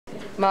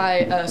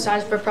My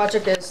science fair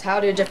project is how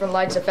do different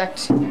lights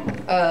affect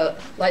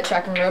light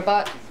tracking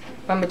robot.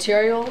 My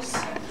materials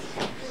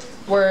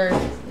were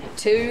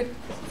two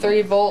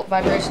 3-volt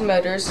vibration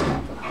motors,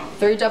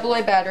 3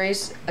 AA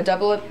batteries, a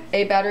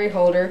AA battery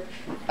holder,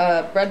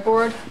 a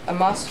breadboard,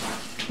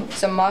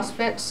 some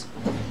MOSFETs,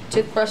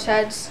 toothbrush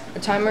heads, a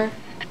timer,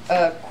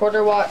 a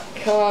 1/4 watt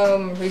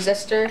kilo-ohm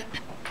resistor,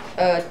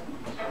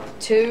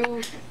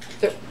 2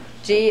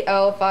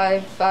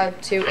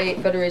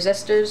 GL5528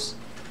 photoresistors,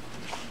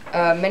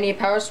 a mini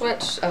power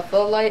switch, a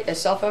floodlight, a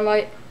cell phone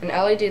light, an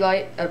LED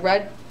light, a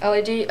red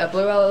LED, a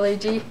blue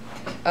LED,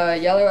 a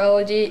yellow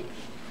LED,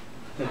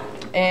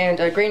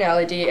 and a green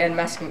LED, and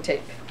masking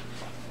tape.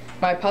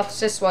 My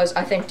hypothesis was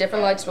I think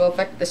different lights will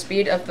affect the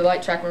speed of the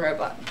light tracking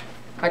robot.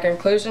 My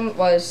conclusion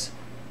was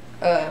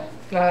my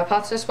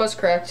hypothesis was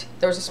correct.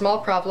 There was a small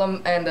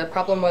problem, and the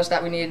problem was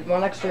that we needed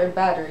 1 extra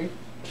battery,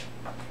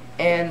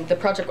 and the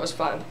project was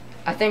fun.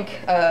 I think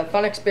a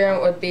fun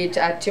experiment would be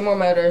to add 2 more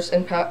motors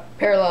in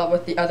parallel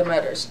with the other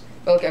motors.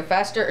 Will it go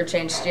faster or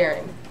change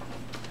steering?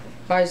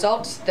 My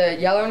results, the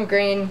yellow and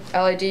green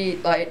LED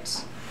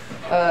lights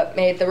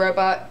made the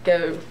robot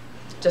go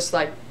just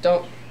like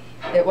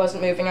it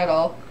wasn't moving at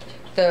all.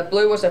 The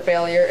blue was a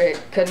failure.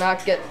 It could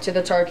not get to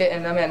the target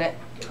in a minute.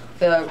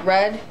 The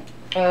red,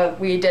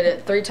 we did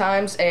it 3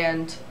 times,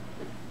 and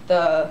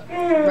the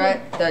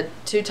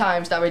 2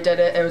 times that we did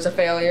it, it was a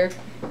failure.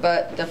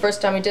 But the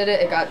first time we did it,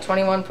 it got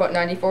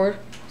 21.94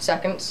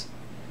 seconds.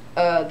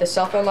 The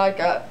cell phone light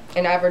got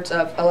an average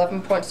of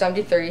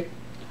 11.73.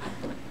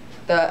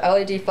 The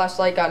LED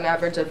flashlight got an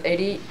average of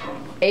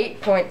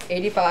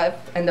 8.85,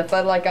 and the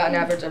floodlight got an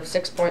average of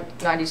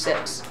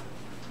 6.96.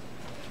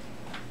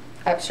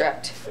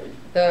 Abstract.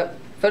 The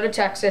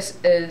phototaxis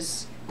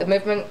is the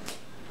movement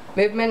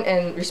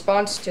in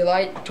response to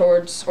light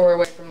towards or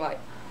away from light.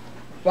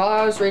 While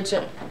I was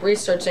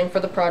researching for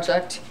the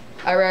project,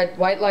 I read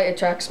white light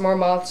attracts more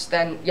moths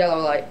than yellow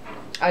light.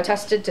 I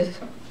tested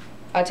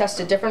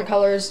different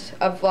colors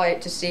of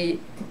light to see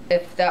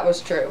if that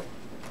was true.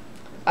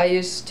 I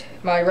used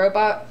the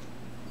robot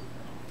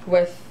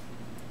with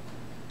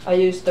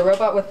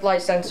light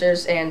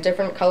sensors and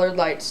different colored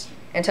lights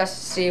and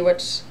tested to see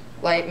which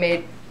light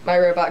made my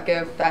robot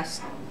go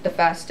the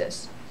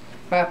fastest.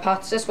 My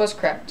hypothesis was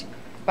correct.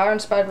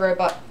 Bio-inspired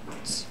robots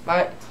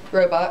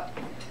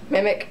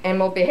mimic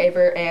animal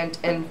behavior, and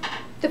in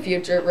the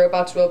future,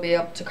 robots will be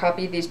able to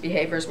copy these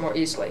behaviors more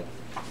easily.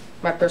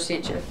 My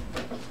procedure.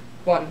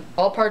 1.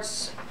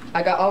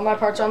 I got all my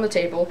parts on the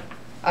table.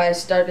 I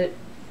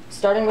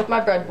starting with my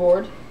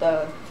breadboard,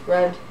 the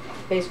red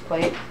base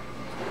plate.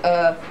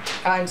 I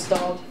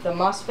installed the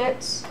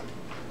MOSFETs,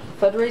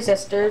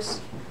 photoresistors,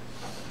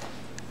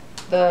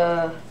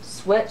 the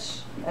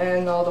switch,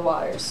 and all the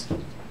wires.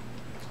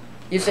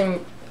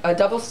 Using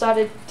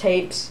double-sided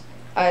tapes,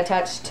 I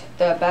attached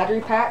the battery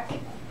pack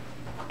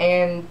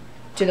and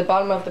to the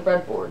bottom of the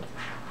breadboard.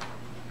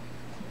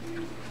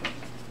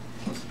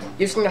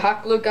 Using the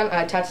hot glue gun,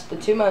 I attached the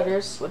 2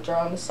 motors, which are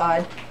on the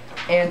side,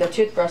 and the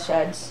toothbrush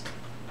heads.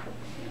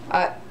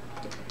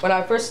 When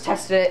I first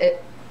tested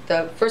it,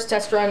 the first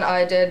test run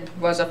I did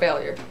was a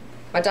failure.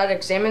 My dad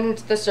examined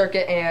the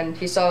circuit and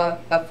he saw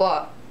a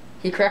flaw.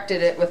 He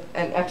corrected it with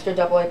an extra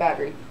AA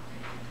battery.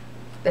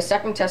 The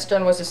second test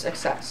run was a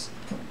success.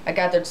 I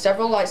gathered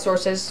several light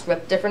sources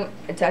with different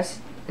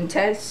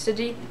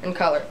intensity and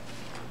color.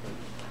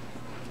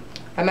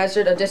 I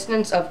measured a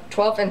distance of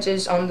 12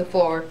 inches on the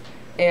floor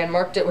and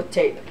marked it with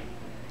tape.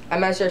 I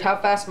measured how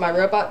fast my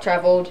robot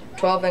traveled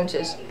 12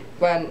 inches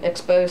when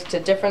exposed to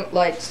different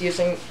lights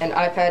using an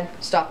iPad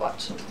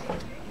stopwatch.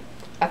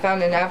 I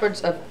found an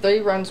average of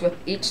 3 runs with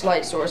each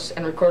light source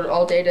and recorded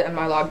all data in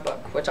my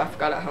logbook, which I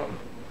forgot at home.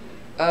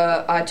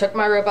 I took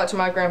my robot to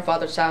my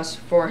grandfather's house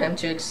for him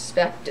to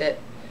inspect it,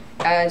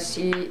 as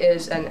he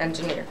is an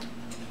engineer.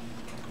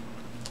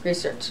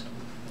 Research.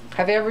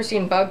 Have you ever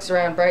seen bugs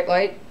around bright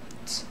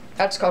lights?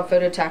 That's called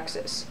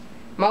phototaxis.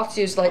 Moths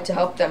use light to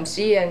help them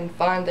see and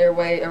find their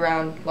way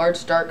around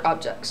large dark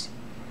objects.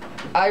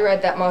 I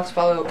read that moths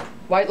follow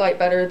white light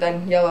better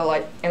than yellow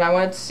light, and I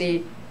wanted to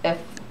see if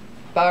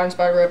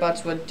bio-inspired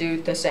robots would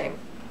do the same.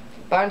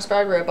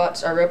 Bio-inspired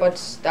robots are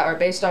robots that are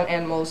based on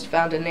animals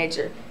found in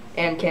nature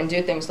and can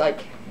do things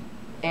like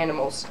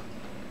animals.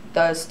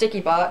 The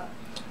Sticky Bot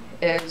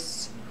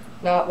is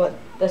not what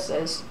this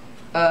is.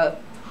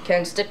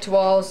 Can stick to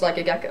walls like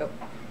a gecko.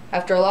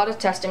 After a lot of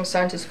testing,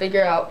 scientists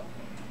figure out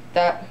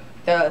that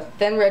the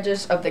thin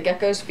ridges of the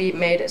gecko's feet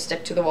made it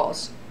stick to the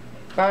walls.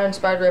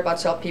 Bio-inspired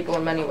robots help people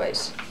in many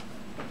ways.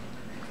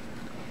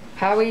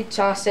 Howie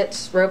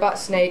Chaucet's robot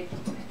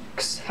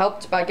snakes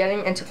helped by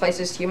getting into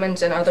places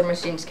humans and other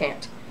machines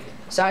can't.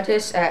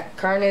 Scientists at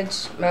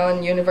Carnegie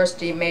Mellon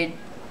University made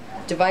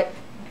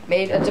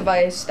a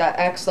device that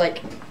acts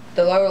like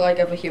the lower leg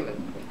of a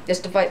human.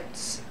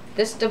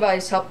 This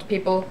device helped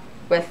people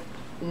with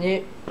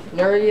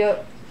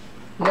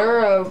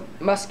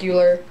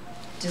neuromuscular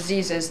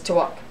diseases to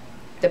walk.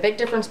 The big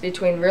difference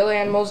between real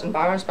animals and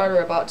bio-inspired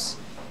robots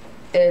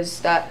is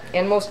that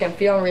animals can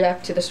feel and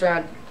react to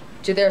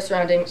their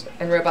surroundings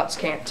and robots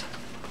can't.